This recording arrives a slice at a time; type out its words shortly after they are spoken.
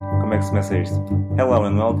Comex Message. Hello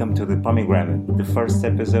and welcome to the Pomegranate, the first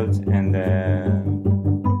episode and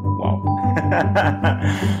wow.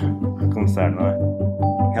 Começar, não é?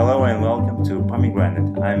 Hello and welcome to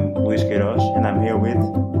Pomegranate. I'm Luís Queiroz and I'm here with...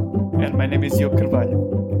 And my name is Diogo Carvalho.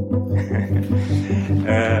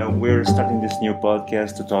 We're starting this new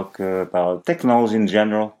podcast to talk about technology in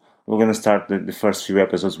general. We're going to start the first few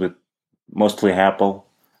episodes with mostly Apple,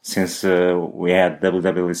 since we had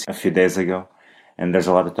WWDC a few days ago, and there's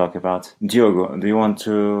a lot to talk about. Diogo, do you want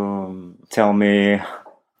to tell me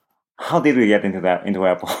how did we get into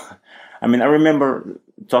Apple? I mean, I remember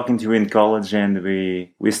talking to you in college, and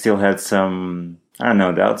we still had some, I don't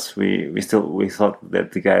know, doubts. We thought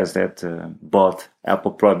that the guys that bought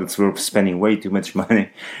Apple products were spending way too much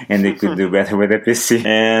money, and they could do better with a PC.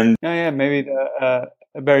 And maybe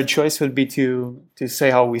a better choice would be to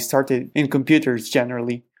say how we started in computers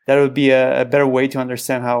generally. That would be a better way to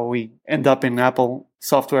understand how we end up in Apple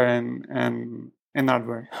software and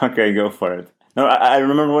hardware. Okay, go for it. No, I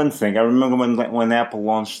remember one thing. I remember when Apple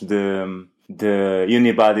launched the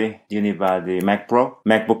Unibody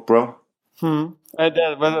MacBook Pro.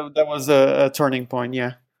 That was a turning point,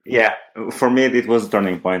 yeah. Yeah, for me it was a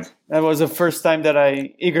turning point. That was the first time that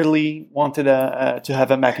I eagerly wanted to have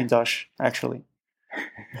a Macintosh, actually.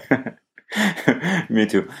 Me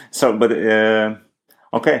too. So, but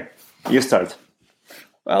okay, you start.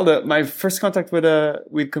 Well, my first contact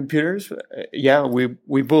with computers,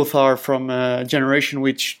 we both are from a generation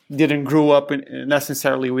which didn't grow up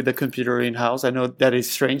necessarily with a computer in house. I know that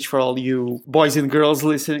is strange for all you boys and girls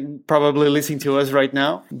probably listening to us right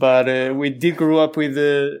now, but we did grow up with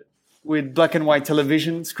black and white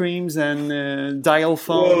television screens and dial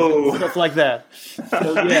phones and stuff like that.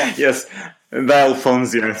 So, yeah. Yes, dial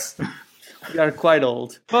phones. Yes. We are quite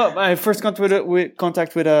old. Well, my first contact with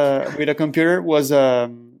a computer was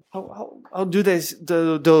how do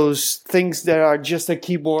those things that are just a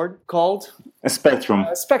keyboard called? A Spectrum.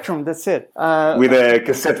 Spectrum, that's it. With a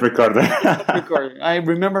cassette recorder. I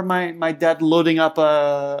remember my dad loading up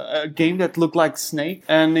a game that looked like Snake,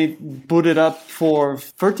 and it booted up for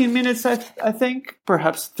 13 minutes, I think.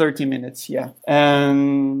 Perhaps 30 minutes, yeah.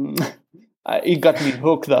 And it got me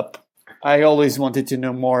hooked up. I always wanted to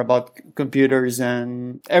know more about computers,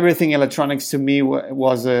 and everything electronics to me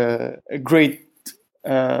was a great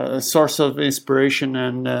source of inspiration.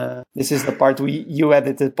 And this is the part you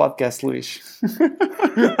edited podcast, Luis.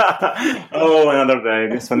 Oh, another day.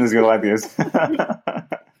 This one is good like this.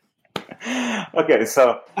 Okay,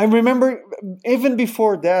 so I remember even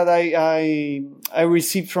before that, I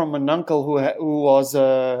received from an uncle who was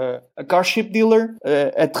a car ship dealer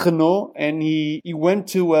at Renault, and he went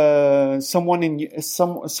to somewhere in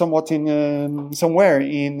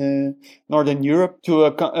Northern Europe to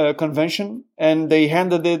a convention, and they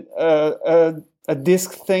handed it a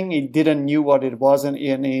disc thing. He didn't knew what it was, and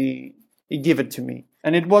he gave it to me.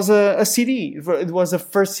 And it was a CD. It was the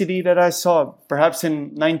first CD that I saw, perhaps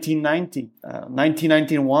in 1990,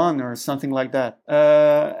 1991 or something like that.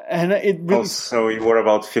 And it really... Oh, so you were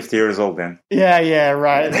about 50 years old then? Yeah,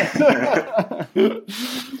 right.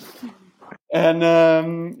 And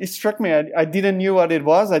it struck me. I didn't know what it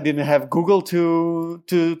was. I didn't have Google to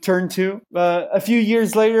turn to. A few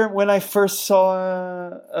years later, when I first saw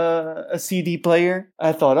a CD player,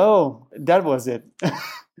 I thought, oh, that was it.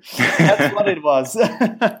 That's what it was.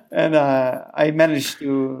 And I managed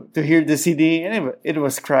to hear the CD, and it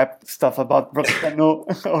was crap stuff about Brooklyn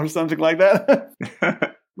or something like that.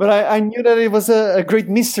 But I knew that it was a great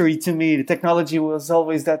mystery to me. The technology was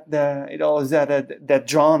always that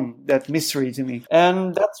drawn, that mystery to me.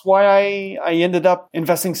 And that's why I ended up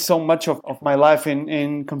investing so much of my life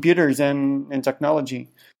in computers and technology.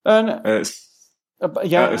 And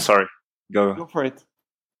sorry, go for it.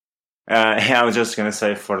 I was just gonna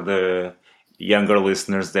say for the younger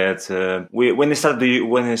listeners that when they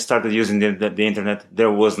started using the internet,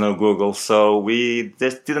 there was no Google, so we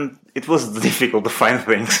just didn't. It was difficult to find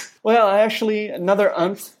things. Well, actually, another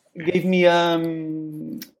aunt gave me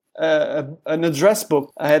an address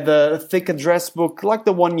book. I had a thick address book, like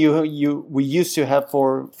the one we used to have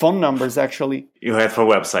for phone numbers. Actually, you had for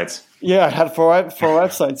websites. Yeah, I had for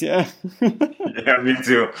websites. Yeah. Yeah, me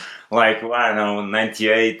too. Like, I don't know,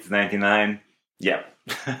 98, 99. Yeah.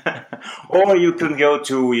 Or you can go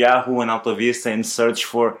to Yahoo and Alta Vista and search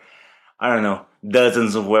for, I don't know,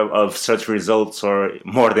 dozens of search results or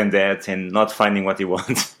more than that, and not finding what you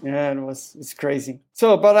want. Yeah, it's crazy.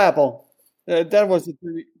 So about Apple, that was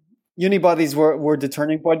Unibodies were the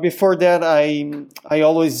turning point. Before that, I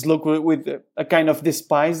always look with a kind of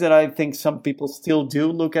despise that I think some people still do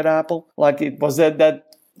look at Apple. Like it was that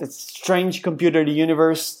that strange computer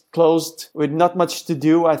universe closed with not much to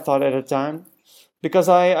do, I thought at the time. Because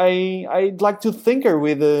I'd like to tinker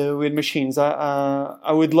with machines.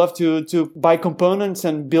 I would love to buy components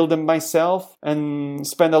and build them myself and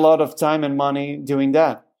spend a lot of time and money doing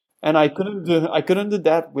that. And I couldn't do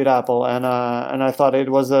that with Apple, and I thought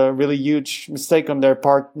it was a really huge mistake on their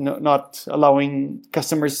part, not allowing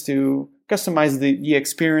customers to customize the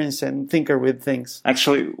experience and tinker with things.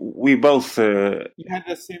 Actually, we both. You had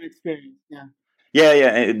the same experience, yeah.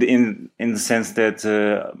 Yeah. In the sense that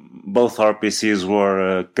both our PCs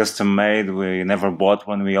were custom made. We never bought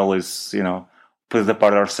one. We always, put it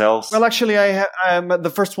apart ourselves. Well, actually,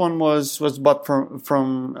 the first one was bought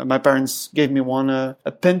from my parents. Gave me one, a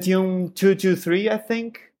Pentium 223, I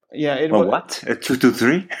think. Yeah, it was what? A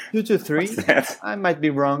 223? 223. What's that? I might be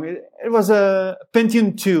wrong. It was a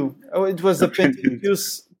Pentium 2. Oh, it was a Pentium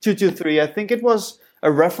 223. I think it was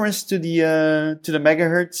a reference to the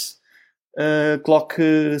megahertz clock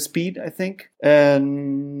speed, I think,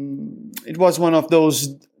 and it was one of those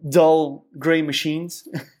dull gray machines.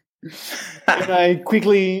 And I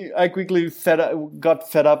quickly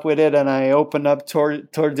got fed up with it, and I opened up, tore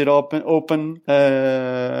it open,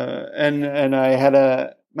 and I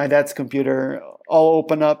had my dad's computer all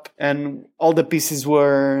open up, and all the pieces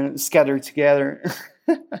were scattered together.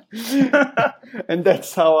 And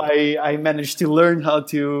that's how I managed to learn how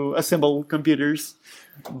to assemble computers,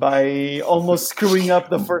 by almost screwing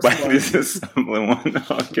up the first one. Disassembling one,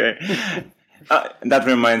 okay. That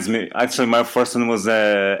reminds me. Actually, my first one was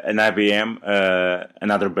an IBM,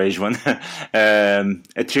 another beige one, a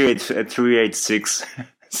 386.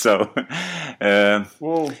 So,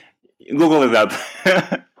 whoa! Google it up.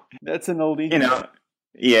 That's an oldie.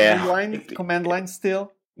 Yeah. Command line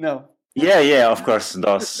still? No. Yeah, of course,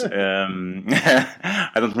 DOS.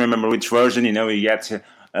 I don't remember which version. You get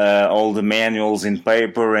all the manuals in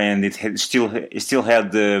paper, and it still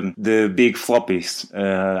had the big floppies,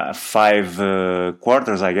 5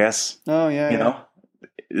 quarters, I guess. Oh yeah.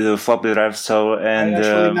 The floppy drive. So, and I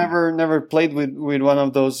actually never played with one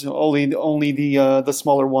of those. Only the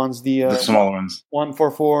smaller ones. The smaller ones.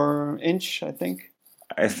 144 inch, I think.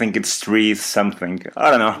 I think it's 3 something. I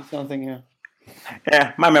don't know. Something, yeah.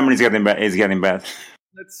 Yeah, my memory is getting bad.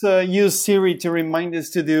 Let's use Siri to remind us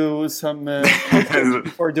to do some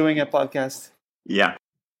before doing a podcast. Yeah,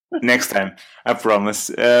 next time, I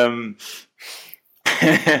promise.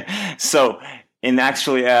 So, and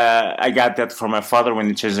actually, I got that from my father when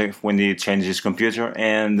he changed his computer,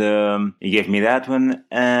 and he gave me that one.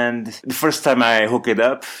 And the first time I hooked it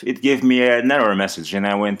up, it gave me an error message, and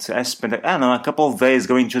I spent a couple of days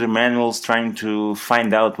going through the manuals trying to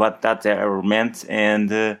find out what that error meant.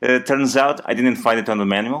 And it turns out I didn't find it on the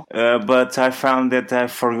manual, but I found that I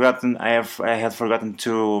had forgotten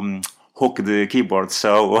to hook the keyboard,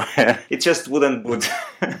 so it just wouldn't boot.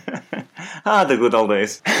 The good old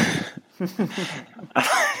days.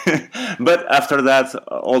 But after that,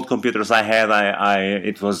 old computers I had,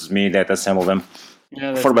 it was me that assembled them,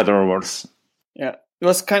 for better or worse. Yeah, it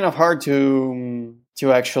was kind of hard to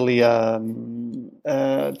actually try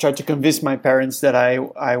to convince my parents that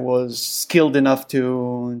I was skilled enough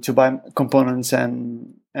to buy components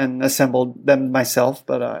and assemble them myself.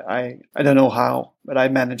 But I don't know how, but I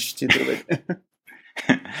managed to do it.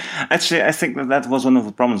 Actually, I think that was one of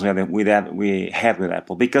the problems we had with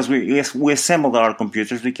Apple, because we assembled our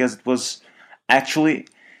computers because it was actually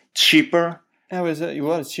cheaper. It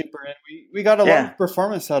was cheaper, and we got a lot of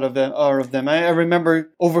performance out of them. I remember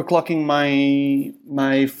overclocking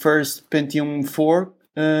my first Pentium 4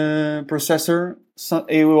 processor. So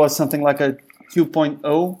it was something like a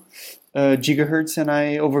 2.0 gigahertz, and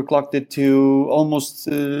I overclocked it to almost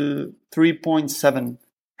 3.7.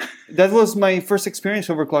 That was my first experience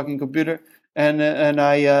overclocking computer, and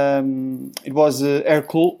it was air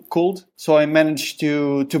cooled, so I managed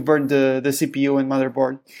to burn the CPU and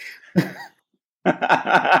motherboard.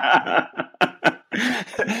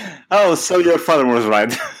 Oh, so your father was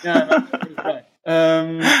right. Yeah, no, he was right.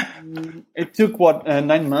 It took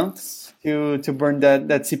 9 months to burn that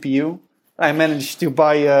CPU. I managed to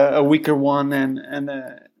buy a weaker one and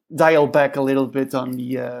dial back a little bit on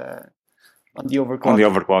the overclock. On the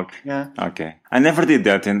overclock. Yeah. Okay. I never did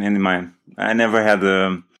that in mine. I never had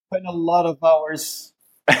spent a lot of hours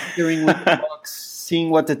doing with the box, seeing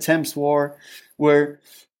what the temps were,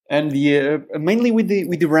 and mainly with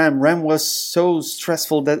the RAM. RAM was so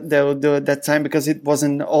stressful that time, because it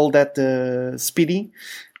wasn't all that speedy,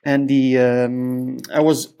 and I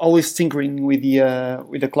was always tinkering with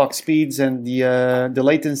the clock speeds and the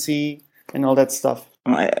latency and all that stuff.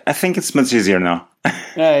 I think it's much easier now.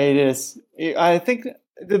 Yeah, it is. I think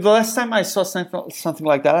The last time I saw something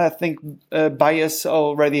like that, I think BIOS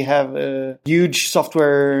already have a huge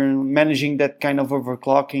software managing that kind of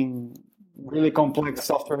overclocking, really complex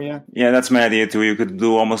software. Yeah. Yeah, that's my idea too. You could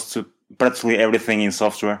do almost practically everything in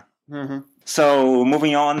software. Mm-hmm. So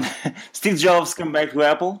moving on, Steve Jobs came back to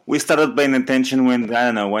Apple. We started paying attention when the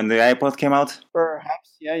iPod came out.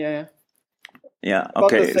 Perhaps, yeah. Yeah.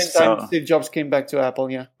 About Okay. the same time Steve Jobs came back to Apple,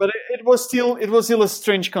 yeah. But it was still a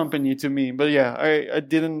strange company to me. But yeah, I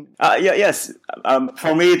didn't. Yes.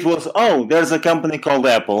 For me, it was there's a company called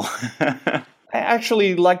Apple. I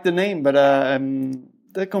actually liked the name, but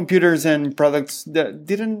the computers and products that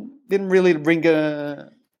didn't really ring a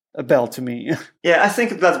bell to me. Yeah, I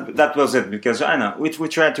think that was it, because I know we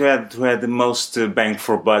tried to have the most bang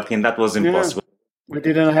for buck, and that was impossible. Yeah. We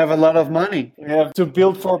didn't have a lot of money. We have to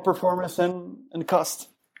build for performance and cost.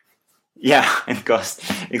 Yeah, and cost,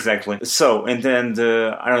 exactly. So, and then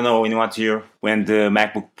I don't know in what year, when the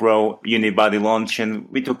MacBook Pro Unibody launched, and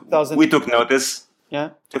we took notice.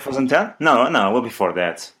 Yeah. 2010? No, well before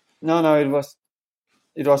that. No, it was.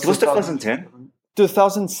 It was 2010.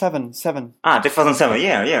 2007. 2007.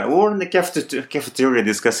 Yeah. We were in the cafeteria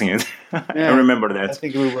discussing it. Yeah, I remember that. I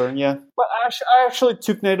think we were, yeah. But I actually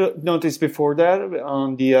took notice before that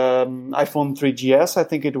on the iPhone 3GS. I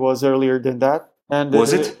think it was earlier than that. And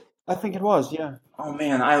was it? I think it was, yeah. Oh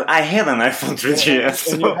man, I had an iPhone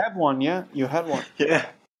 3GS. And you had one, yeah. You had one. Yeah.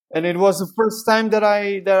 And it was the first time that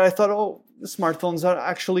I thought, the smartphones are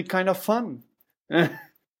actually kind of fun.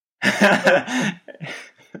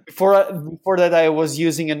 Before that, I was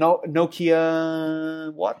using a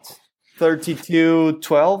Nokia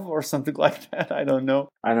 3212 or something like that. I don't know.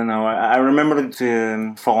 I remember it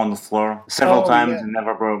fall on the floor several times and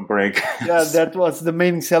never break. Yeah, that was the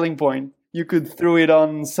main selling point. You could throw it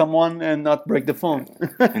on someone and not break the phone.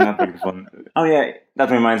 Oh yeah, that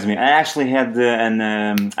reminds me. I actually had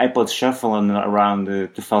an iPod Shuffle around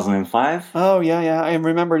 2005. Oh yeah. I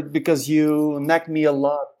remember it because you nagged me a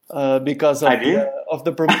lot. Because of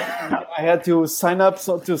the promotion. I had to sign up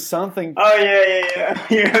to something. Oh yeah.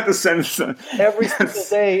 You had to sign up. Every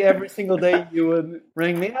single day you would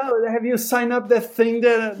ring me. Oh, have you signed up that thing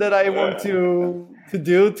that I want to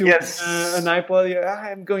do an iPod?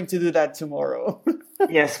 I'm going to do that tomorrow.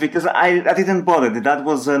 Yes, because I didn't bother. That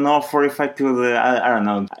was an offer if I could, I don't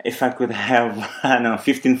know, if I could have,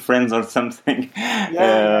 15 friends or something.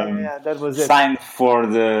 Yeah, that was it. Signed for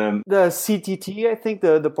the CTT, I think,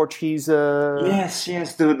 the Portuguese.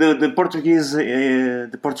 Yes, the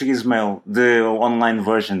Portuguese mail, the online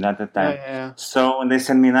version at the time. Yeah. So they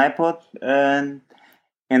sent me an iPod and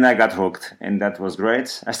I got hooked, and that was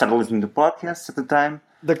great. I started listening to podcasts at the time.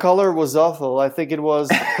 The color was awful. I think it was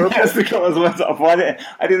purple. Yes, the color was awful. I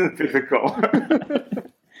didn't pick the color.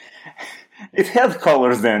 It had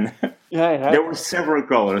colors then. Yeah, there were several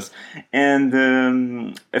colors. And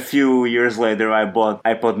a few years later, I bought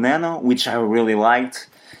iPod Nano, which I really liked.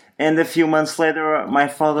 And a few months later, my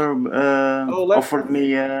father offered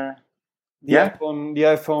me... The iPhone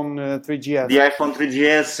 3GS. The iPhone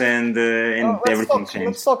 3GS and everything changed.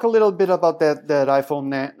 Let's talk a little bit about that iPod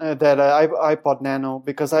Nano,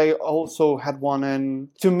 because I also had one, and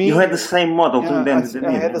to me you had the same model. I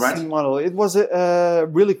had the same model. It was a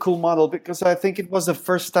really cool model because I think it was the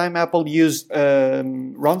first time Apple used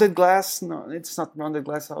rounded glass. No, it's not rounded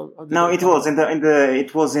glass. No, it was in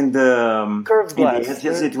the curved glass.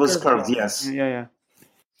 Yes, it was curved. Yes. Yeah.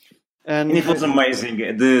 And it was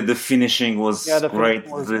amazing. The finishing was great.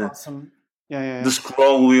 Was awesome. Yeah. The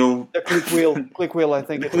scroll wheel. The click wheel. I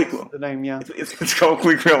think it's the name. Yeah. It's called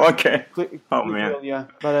click wheel. Okay. Click man. Wheel, yeah.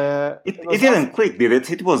 But it didn't click, did it?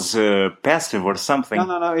 It was passive or something.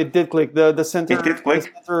 No. It did click. The center. It did click? The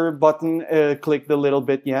center button clicked a little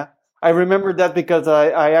bit. Yeah. I remember that because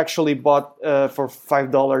I actually bought for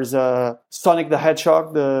 $5 Sonic the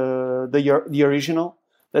Hedgehog, the original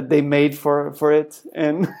that they made for it,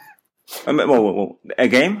 and. A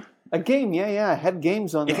game? A game, yeah. I had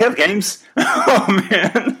games on. It had games? Oh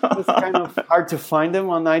man! It's kind of hard to find them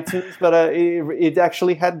on iTunes, but it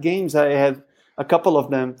actually had games. I had a couple of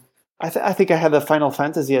them. I think I had a Final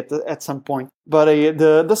Fantasy at some point. But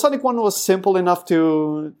the Sonic one was simple enough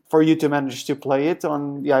for you to manage to play it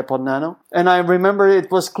on the iPod Nano. And I remember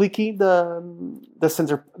it was clicky,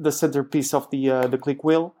 the centerpiece of the click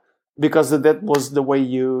wheel, because that was the way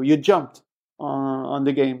you jumped on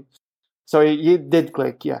the game. So it did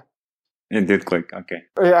click, yeah. It did click, okay.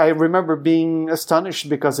 I remember being astonished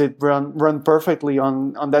because it run perfectly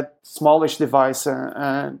on that smallish device,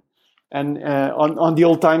 and on the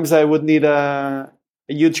old times I would need a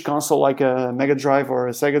huge console like a Mega Drive or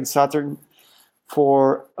a Sega Saturn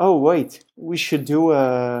for. Oh wait, we should do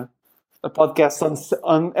a a podcast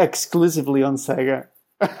on exclusively on Sega.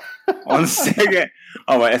 On Sega.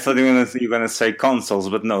 Oh, I thought you were gonna say consoles,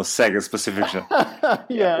 but no, Sega specifically.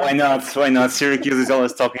 Yeah. Why not? Why not? Syracuse is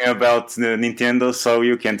always talking about Nintendo, so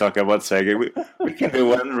you can talk about Sega. We can do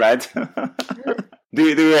one, right? Do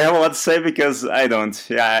you have a lot to say? Because I don't.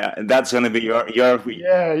 Yeah, that's gonna be your.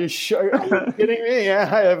 Yeah, you sure? Are you kidding me? Yeah,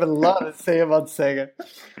 I have a lot to say about Sega.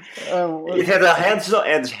 It has a hedgehog.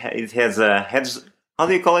 It has a hedge. How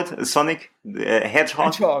do you call it? Sonic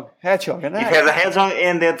hedgehog. Hedgehog. It has a hedgehog,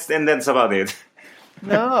 and that's about it.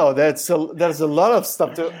 No, there's a lot of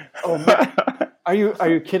stuff to. Oh man, are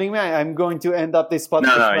you kidding me? I'm going to end up this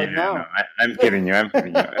podcast now. No, I'm kidding you.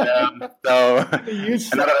 So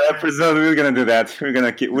another episode, we're gonna do that. We're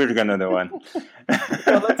gonna do one.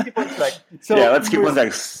 So let's keep on track. Let's keep on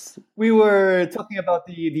track. We were talking about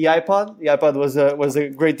the iPod. The iPod was a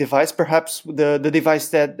great device, perhaps the device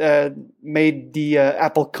that made the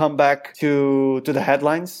Apple comeback to the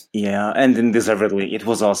headlines. Yeah, and deservedly, it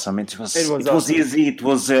was awesome. It was easy. It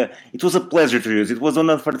was a pleasure to use. It was one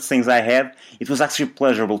of the first things I had. It was actually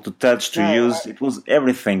pleasurable to touch, to use. It was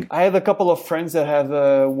everything. I have a couple of friends that have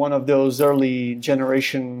one of those early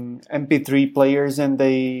generation MP3 players, and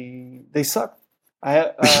they suck.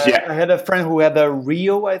 I had a friend who had a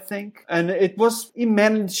Rio, I think, and he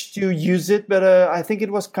managed to use it, but I think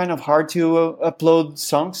it was kind of hard to upload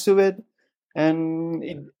songs to it,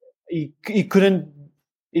 and it couldn't.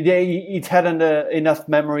 It hadn't enough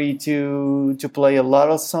memory to play a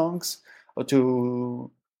lot of songs or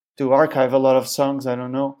to archive a lot of songs. I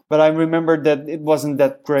don't know, but I remember that it wasn't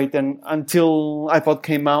that great. And until iPod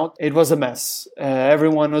came out, it was a mess.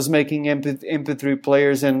 Everyone was making MP3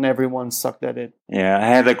 players, and everyone sucked at it. Yeah, I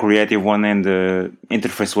had a creative one, and the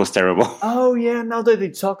interface was terrible. Oh yeah, now that they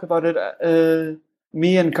talk about it,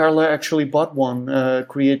 me and Carla actually bought one.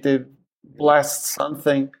 Creative Blast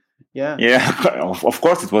something. Yeah. Yeah, of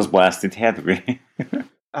course it was Blast. It had to be.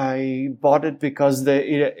 I bought it because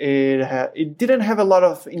it didn't have a lot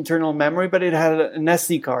of internal memory, but it had an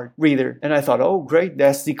SD card reader. And I thought, oh, great, the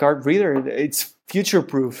SD card reader, it's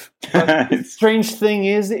future-proof. But the strange thing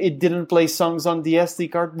is, it didn't play songs on the SD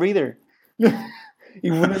card reader. It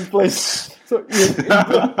wouldn't play... So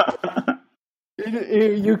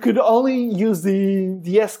you could only use the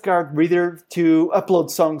SD card reader to upload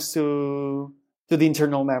songs to the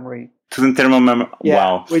internal memory. To the internal memory, yeah,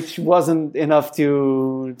 wow. Which wasn't enough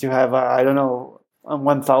to have, I don't know,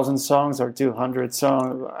 1,000 songs or 200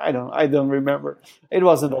 songs. I don't remember. It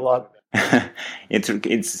wasn't a lot.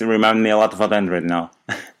 It's reminding me a lot of Android now.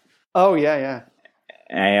 Oh, yeah.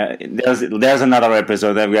 There's another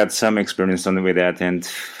episode. I've got some experience with that, and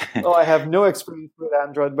I have no experience with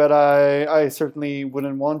Android, but I certainly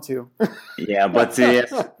wouldn't want to. Yeah, but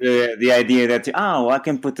the idea that I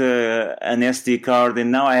can put an SD card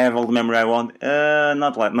and now I have all the memory I want. No,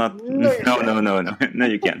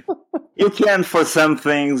 you can't. You can for some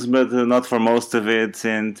things, but not for most of it,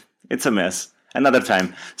 and it's a mess. Another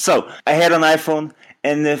time. So I had an iPhone.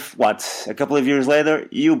 And a couple of years later,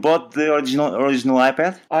 you bought the original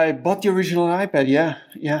iPad? I bought the original iPad,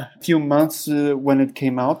 yeah. A few months when it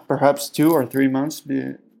came out, perhaps 2 or 3 months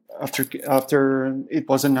after it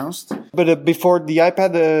was announced. But before the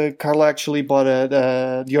iPad, Carla actually bought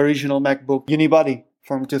the original MacBook Unibody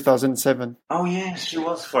from 2007. Oh yeah, she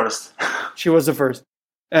was first. She was the first.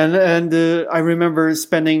 And I remember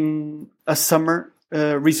spending a summer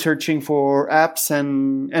researching for apps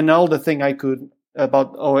and all the thing I could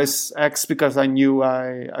about OS X, because I knew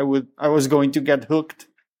I was going to get hooked.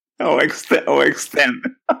 OS X.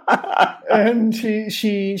 And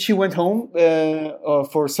she went home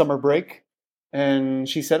for summer break, and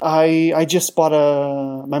she said, I just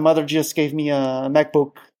bought my mother just gave me a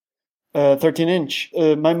MacBook 13-inch.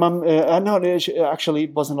 My mom, actually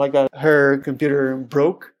it wasn't like that. Her computer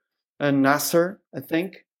broke, an Acer, I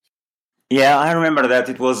think. Yeah, I remember that.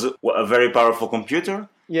 It was a very powerful computer.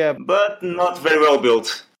 Yeah, but not very well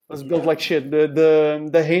built. It was built like shit.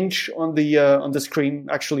 The hinge on the screen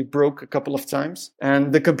actually broke a couple of times,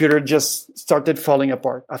 and the computer just started falling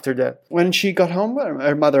apart after that. When she got home,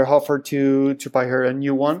 her mother offered to buy her a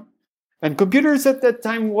new one. And computers at that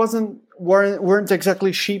time weren't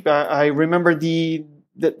exactly cheap. I remember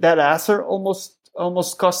that Acer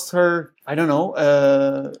almost cost her, I don't know,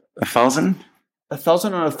 1,000.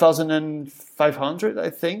 1,000 or 1,500, I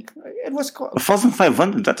think. It was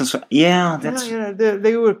 1,500. That is, yeah. That's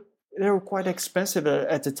they were quite expensive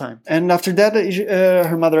at the time. And after that,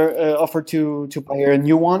 her mother offered to buy her a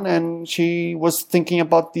new one, and she was thinking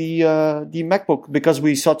about the MacBook, because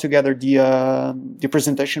we saw together the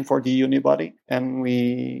presentation for the Unibody, and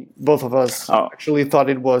we both of us actually thought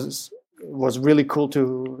it was was really cool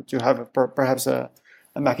to have perhaps a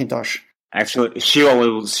Macintosh. Actually, she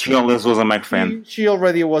always was a Mac fan. She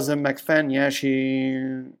already was a Mac fan. Yeah, she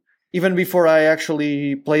even before I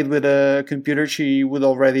actually played with a computer, she would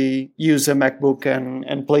already use a MacBook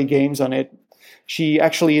and play games on it. She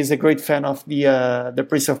actually is a great fan of the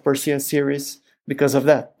Prince of Persia series because of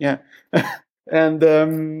that. Yeah. And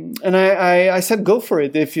I said, go for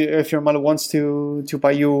it. If your mother wants to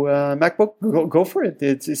buy you a MacBook, go for it.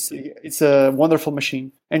 It's a wonderful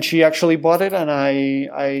machine. And she actually bought it, and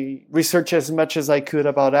I researched as much as I could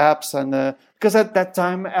about apps, and because at that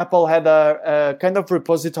time Apple had a kind of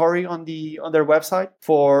repository on their website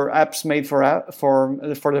for apps made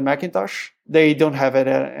for the Macintosh. They don't have it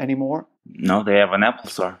anymore. No, they have an Apple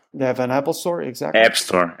Store. They have an Apple Store, exactly. App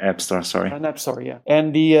Store, sorry. An App Store, yeah.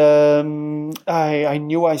 And I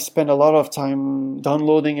knew I spent a lot of time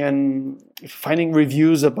downloading and finding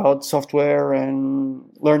reviews about software and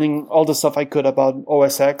learning all the stuff I could about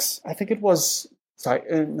OS X. I think it was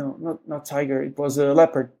not Tiger. It was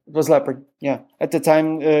Leopard. It was Leopard. Yeah. At the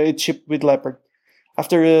time, it shipped with Leopard.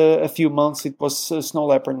 After a few months, it was Snow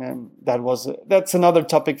Leopard, and that's another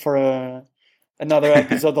topic for another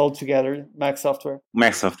episode altogether. Mac software,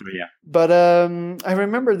 yeah. But I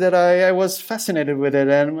remember that I was fascinated with it,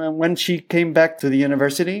 and when she came back to the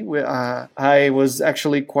university, I was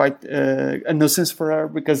actually quite a nuisance for her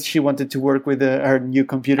because she wanted to work with her new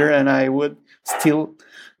computer, and I would steal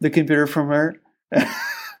the computer from her.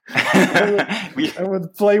 I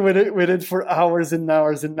would play with it for hours and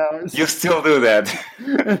hours and hours. You still do that?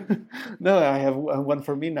 No, I have one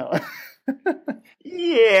for me now.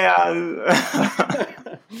 Yeah.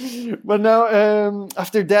 But now,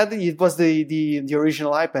 after that, it was the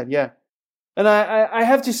original iPad, yeah. And I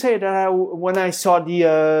have to say that when I saw the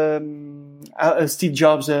Steve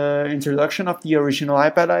Jobs introduction of the original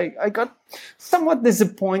iPad, I got somewhat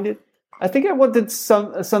disappointed. I think I wanted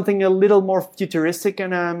something a little more futuristic,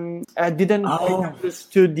 and I didn't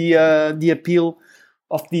understand the appeal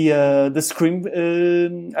of the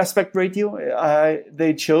screen aspect ratio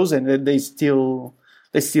they chose, and they still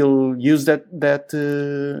use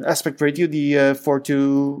that aspect ratio, the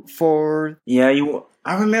 4:4. Yeah,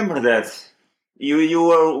 I remember that. You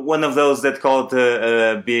were one of those that called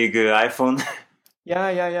a big iPhone. Yeah.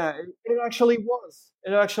 It actually was.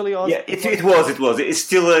 It actually was. Yeah, it was. It's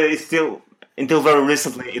still until very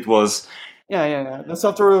recently it was. Yeah. The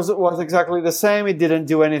software was exactly the same. It didn't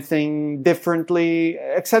do anything differently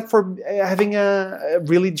except for having a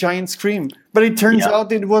really giant screen. But it turns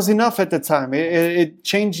out it was enough at the time. It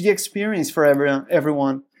changed the experience for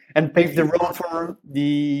everyone and paved the road for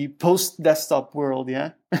the post-desktop world,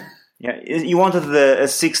 yeah? Yeah, you wanted a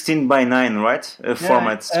 16:9, right?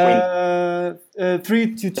 Format screen.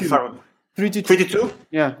 3:2. 3:2?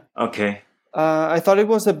 Yeah. Okay. I thought it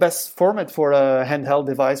was the best format for a handheld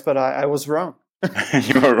device, but I was wrong.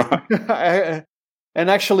 You were wrong. And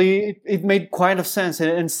actually, it made quite of sense,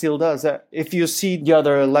 and still does. If you see the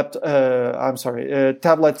other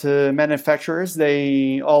tablet manufacturers,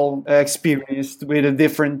 they all experienced with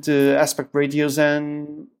different aspect ratios,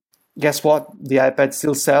 and guess what? The iPad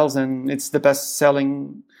still sells, and it's the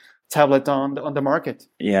best-selling tablet on the market.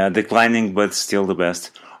 Yeah, declining, but still the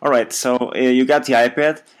best. All right, so you got the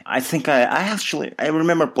iPad. I think I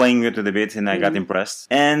remember playing it a bit, and I got impressed.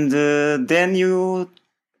 And then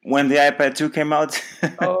when the iPad 2 came out,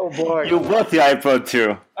 oh boy, you bought the iPad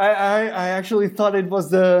 2. I actually thought it was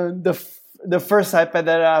the first iPad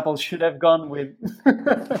that Apple should have gone with.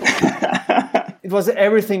 It was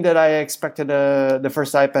everything that I expected the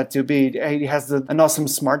first iPad to be. It has an awesome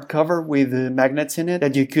smart cover with magnets in it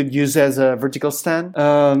that you could use as a vertical stand.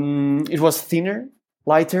 It was thinner,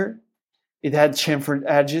 lighter. It had chamfered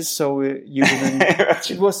edges, so you didn't.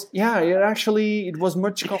 It was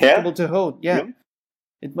much comfortable to hold. Yeah.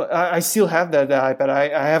 I still have that iPad.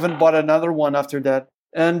 I haven't bought another one after that.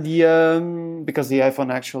 And because the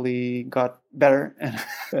iPhone actually got better,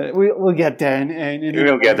 we'll get there.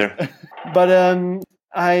 We'll get there. But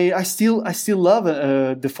I still love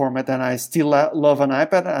the format, and I still love an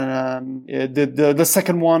iPad. And the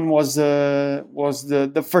second one was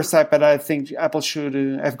the first iPad I think Apple should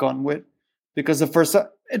have gone with, because the first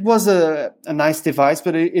it was a nice device,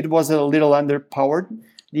 but it was a little underpowered.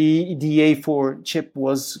 The A4 chip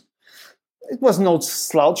was. It was no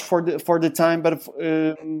slouch for the time, but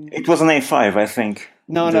it was an A5, I think.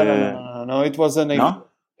 No. It was an A4.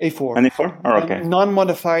 An A4? Oh, okay.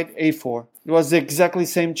 Non-modified A4. It was the exactly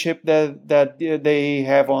same chip that they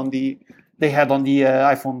had on the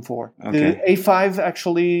iPhone 4. Okay. The A5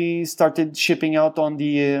 actually started shipping out on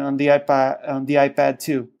the iPad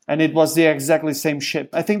too. and it was the exactly same chip.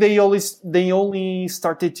 I think they only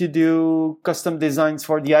started to do custom designs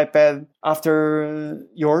for the iPad after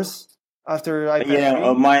yours, after iPad 3.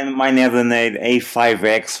 Yeah, mine had an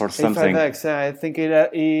A5X or something. A5X, I think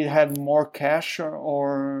it had more cache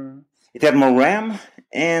or It had more RAM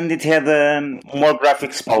and it had more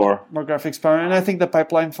graphics power. More graphics power, and I think the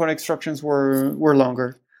pipeline for instructions were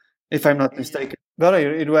longer, if I'm not mistaken. But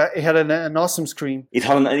it had an awesome screen. It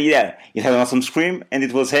had an awesome screen, and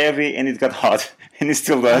it was heavy, and it got hot, and it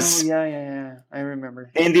still does. Oh, yeah, I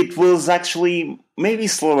remember. And it was actually maybe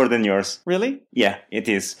slower than yours. Really? Yeah, it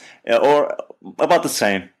is, or about the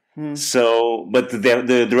same. So, but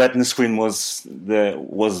the Retina screen was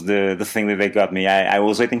the thing that they got me. I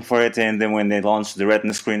was waiting for it, and then when they launched the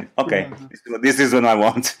Retina screen, okay, this is what I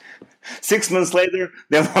want. 6 months later,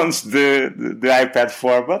 they launched the iPad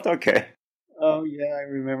 4, but okay. Oh yeah, I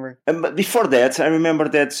remember. But before that, I remember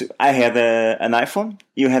that I had an iPhone,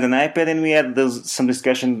 you had an iPad, and we had some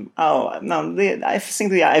discussion. Oh no, I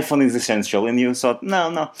think the iPhone is essential, and you thought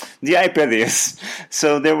no, the iPad is.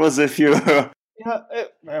 So there was a few. Yeah,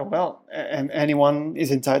 well, and anyone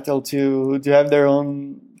is entitled to have their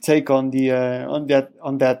own take on the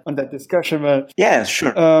on that discussion. But yeah,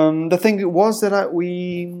 sure. The thing was that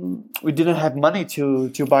we didn't have money to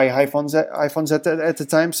buy iPhones at the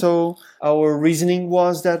time. So our reasoning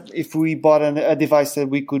was that if we bought a device that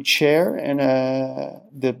we could share, and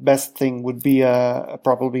the best thing would be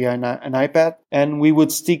probably an iPad, and we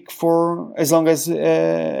would stick for as long as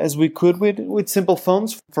we could with simple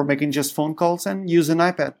phones for making just phone calls and use an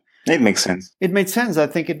iPad. It makes sense. It made sense. I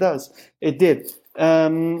think it does. It did.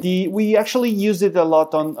 We actually used it a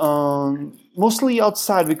lot on mostly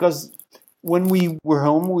outside, because when we were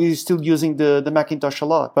home, we were still using the Macintosh a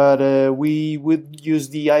lot. But we would use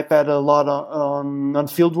the iPad a lot on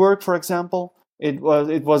field work, for example. We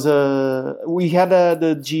had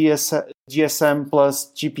the GSM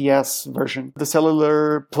plus GPS version, the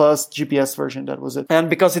cellular plus GPS version. That was it. And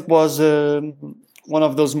because it was one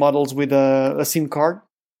of those models with a SIM card,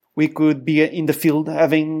 we could be in the field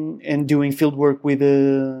doing field work with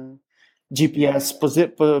GPS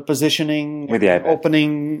positioning, with the iPad,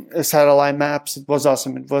 opening satellite maps. It was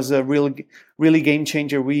awesome. It was a really game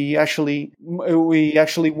changer. We actually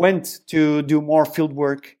went to do more field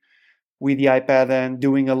work with the iPad and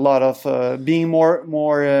doing a lot of being more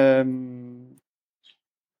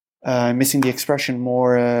missing the expression,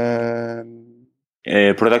 more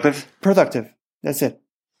productive. Productive. That's it.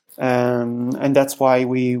 And that's why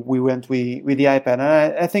we went with the iPad. And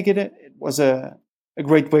I think it was a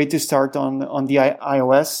great way to start on the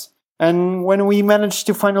iOS. And when we managed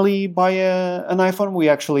to finally buy an iPhone, we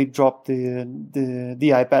actually dropped the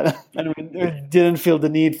iPad, and we didn't feel the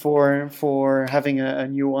need for having a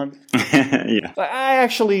new one. Yeah, I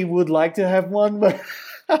actually would like to have one, but.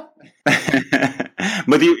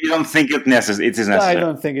 But you don't think it is necessary? I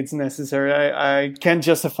don't think it's necessary. I can't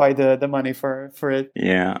justify the money for it.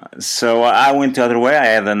 Yeah. So I went the other way. I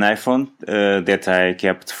had an iPhone that I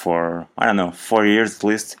kept for, I don't know, 4 years at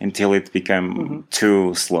least, until it became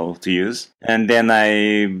too slow to use. And then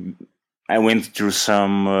I went through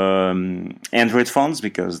some Android phones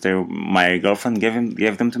because my girlfriend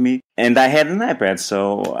gave them to me, and I had an iPad.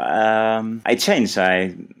 So I changed.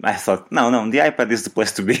 I thought, no, the iPad is the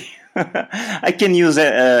place to be. I can use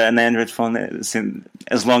an Android phone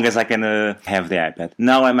as long as I can have the iPad.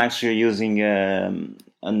 Now I'm actually using an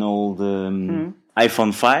old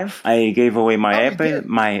iPhone 5. I gave away my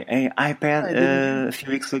iPad a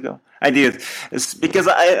few weeks ago. I did. It's because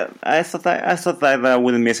I thought that I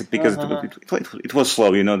wouldn't miss it because it was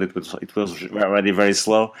slow. You know, it was already very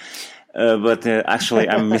slow. But actually,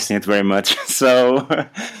 I'm missing it very much. So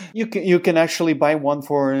you can actually buy one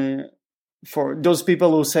for those people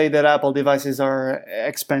who say that Apple devices are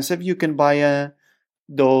expensive. You can buy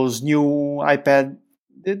those new iPad,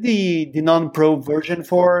 the non-Pro version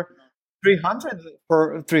for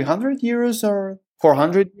 300 euros or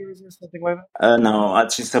 400 euros or something like that. No,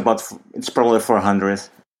 it's probably 400.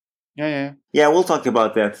 Yeah. We'll talk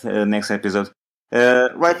about that next episode.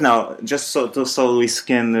 Right now, just so we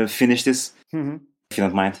can finish this, if you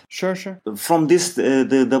don't mind. Sure. From this,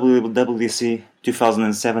 the WWDC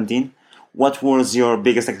 2017, what was your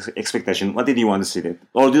biggest expectation? What did you want to see?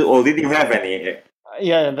 Or did you have any?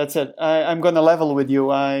 Yeah, that's it. I'm gonna level with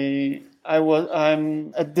you. I'm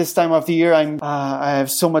at this time of the year. I have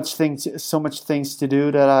so much things to do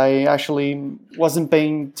that I actually wasn't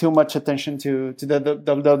paying too much attention to the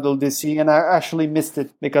WWDC, and I actually missed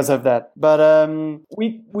it because of that. But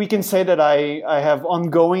we can say that I have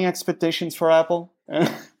ongoing expectations for Apple.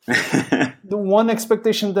 The one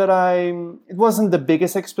expectation that it wasn't the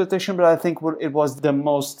biggest expectation, but I think it was the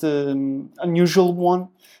most unusual one,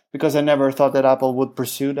 because I never thought that Apple would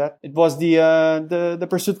pursue that. It was the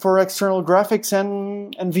pursuit for external graphics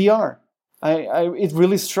and VR. It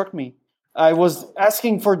really struck me. I was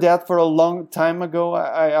asking for that for a long time ago.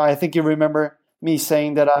 I think you remember me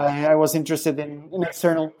saying that I was interested in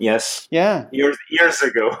external. Yes. Yeah. Years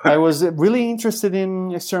ago. I was really interested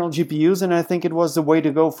in external GPUs, and I think it was the way to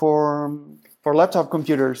go for laptop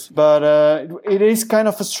computers. But it is kind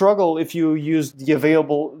of a struggle if you use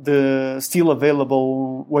the still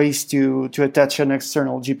available ways to attach an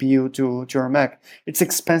external GPU to your Mac. It's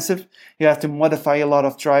expensive. You have to modify a lot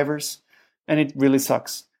of drivers, and it really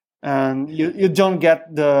sucks. And you don't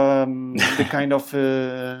get the kind of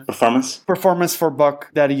performance for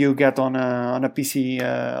buck that you get on a PC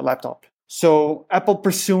laptop. So Apple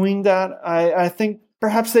pursuing that, I think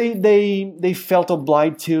perhaps they felt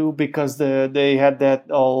obliged to, because they had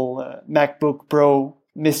that all MacBook Pro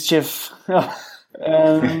mischief. Yeah,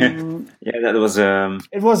 that was.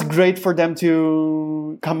 It was great for them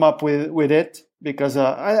to come up with it, because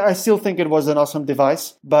I still think it was an awesome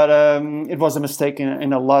device, but it was a mistake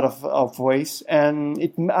in a lot of ways,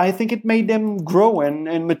 and I think it made them grow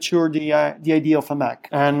and mature the idea of a Mac.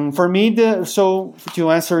 And for me, so to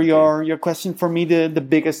answer your question, for me the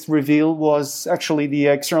biggest reveal was actually the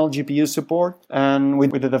external GPU support, and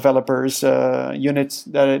with the developers units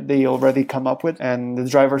that they already come up with, and the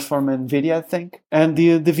drivers from NVIDIA, I think, and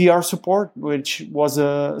the VR support, which was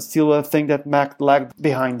still a thing that Mac lagged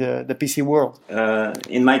behind the PC world.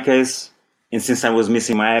 In my case, and since I was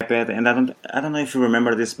missing my iPad, and I don't know if you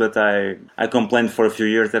remember this, but I complained for a few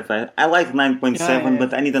years that I like 9.7,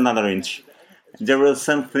 but I need another inch. There were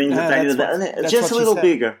some things that I needed just a little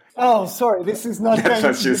bigger. Oh, sorry, this is not that's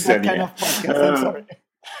what you said, kind of podcast. I'm sorry.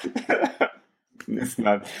 It's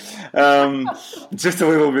not. Just a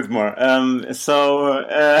little bit more. So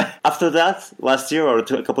after that, last year or a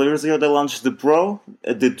couple of years ago, they launched the Pro,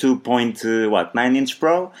 the 2.9-inch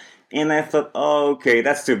Pro. And I thought, oh, okay,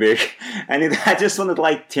 that's too big. And I just wanted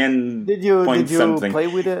like 10 Did you something. play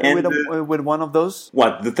with with one of those?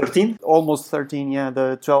 What, the 13? Almost 13, yeah,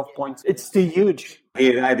 the 12 points. It's too huge.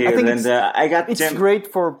 Yeah, I did. I think I got it's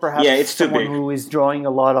great for perhaps someone who is drawing a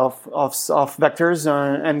lot of vectors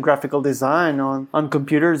and graphical design on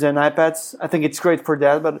computers and iPads. I think it's great for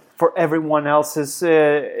that, but for everyone else, it's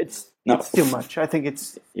too much. I think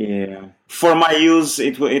it's for my use.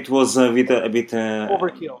 It was a bit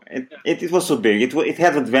overkill. It was so big. It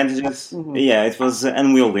had advantages. Mm-hmm. Yeah, it was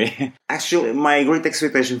unwieldy. Actually, my great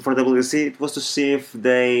expectation for WC it was to see if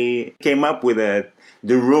they came up with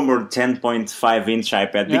the rumored 10.5-inch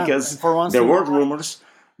iPad, because there were rumors,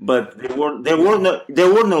 but there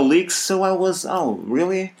were no leaks. So I was,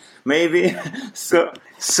 really, maybe. So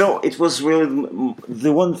it was really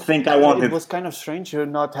the one thing I wanted. It was kind of strange to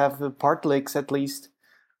not have the part leaks. At least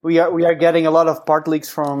we are getting a lot of part leaks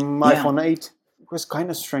from iPhone 8. It was kind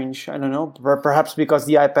of strange. I don't know. Perhaps because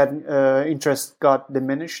the iPad interest got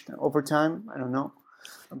diminished over time. I don't know.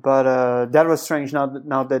 But that was strange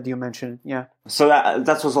now that you mentioned it. Yeah. So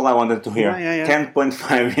that was all I wanted to hear.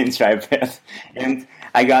 10.5-inch iPad. And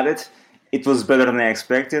I got it. It was better than I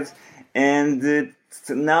expected. And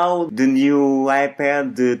now the new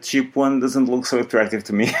iPad, the cheap one, doesn't look so attractive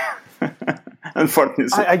to me.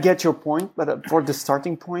 Unfortunately. I get your point, but for the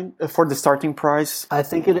starting price, I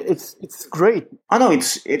think it's great. Oh no,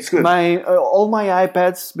 it's good. All my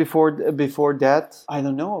iPads before that, I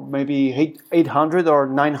don't know, maybe 800 or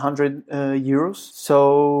 900 euros.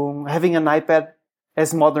 So having an iPad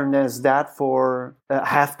as modern as that for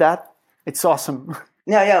half that, it's awesome.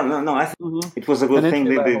 Yeah, no. I think it was a good thing.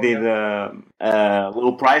 They did a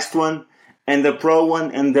low priced one and the Pro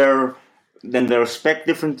one, and they're spec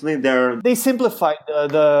differently. They simplified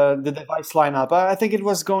the device lineup. I think it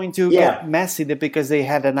was going to get messy because they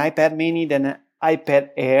had an iPad Mini, then an iPad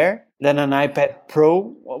Air, then an iPad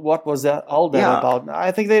Pro. What was that about?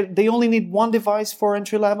 I think they only need one device for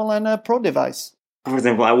entry level and a Pro device. For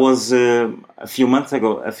example, I was a few months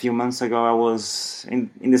ago. I was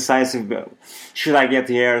indecisive. Should I get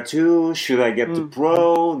the Air 2? Should I get the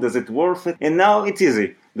Pro? Does it worth it? And now it's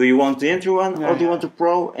easy. Do you want the entry one or do you want the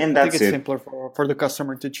Pro? And that's it. I think it's simpler for the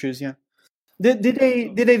customer to choose. Yeah. Did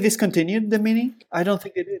they discontinue the Mini? I don't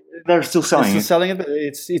think they did. They're still selling it. But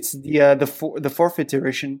it's the fourth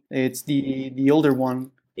iteration. It's the older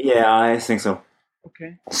one. Yeah, I think so.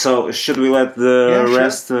 Okay. So should we let the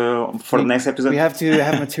rest for the next episode? We have to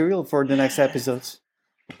have material for the next episodes.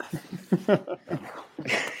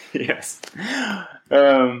 Yes.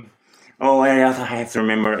 I have to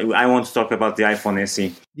remember. I want to talk about the iPhone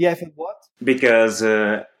SE. The iPhone what? Because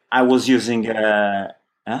I was using the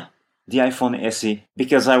iPhone SE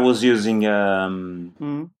because I was using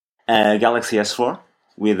Galaxy S4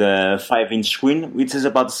 with a 5-inch screen, which is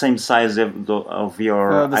about the same size of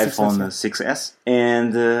your The iPhone 6S.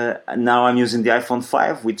 And now I'm using the iPhone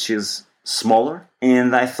 5, which is smaller.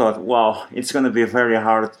 And I thought, wow, it's going to be very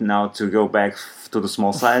hard now to go back to the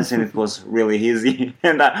small size. And it was really easy.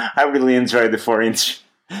 And I really enjoyed the 4-inch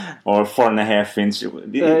or 4.5-inch.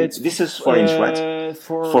 This is 4-inch, right?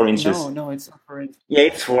 4 inches. No, it's not 4 inches. Yeah,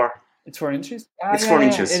 it's 4. It's 4 inches? It's 4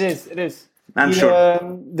 inches. It is. I'm sure.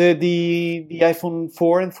 The iPhone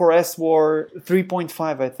 4 and 4S were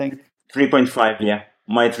 3.5, I think. 3.5, yeah.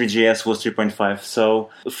 My 3GS was 3.5.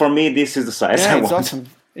 So for me, this is the size I want. It's awesome.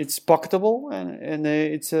 It's pocketable and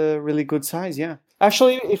it's a really good size, yeah.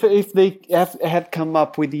 Actually, if they had come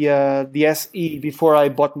up with the SE before I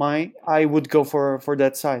bought mine, I would go for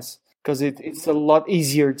that size because it's a lot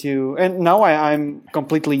easier to. And now I'm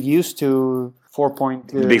completely used to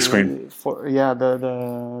 4.2 big screen.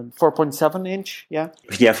 The 4.7 inch, yeah.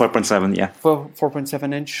 Yeah, 4.7, yeah.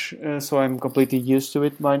 4.7 inch. So I'm completely used to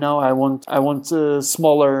it by now. I want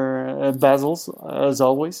smaller bezels as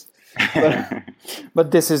always.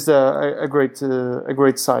 But this is a great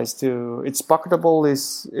size too. It's pocketable.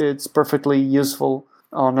 It's perfectly useful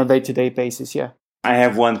on a day-to-day basis. Yeah. I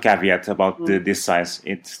have one caveat about this size.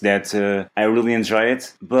 It's that I really enjoy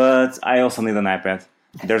it, but I also need an iPad.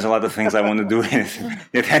 There's a lot of things I want to do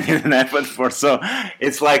that I need an iPad for. So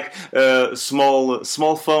it's like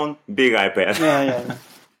small phone, big iPad. Yeah.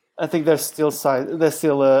 I think there's still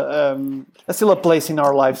a place in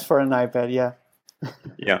our lives for an iPad. Yeah.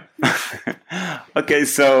 Yeah. Okay,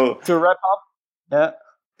 so to wrap up,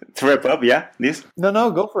 this.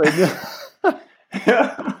 No, go for it.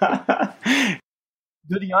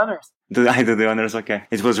 Do the honors. I do the honors. Okay,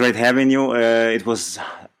 it was great having you. It was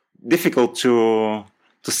difficult to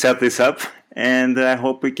set this up, and I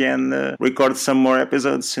hope we can record some more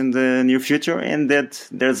episodes in the near future, and that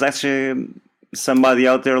there's actually somebody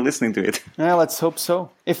out there listening to it. Yeah, let's hope so.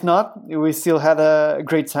 If not, we still had a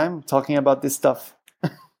great time talking about this stuff.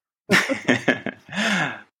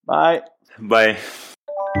 Bye. Bye.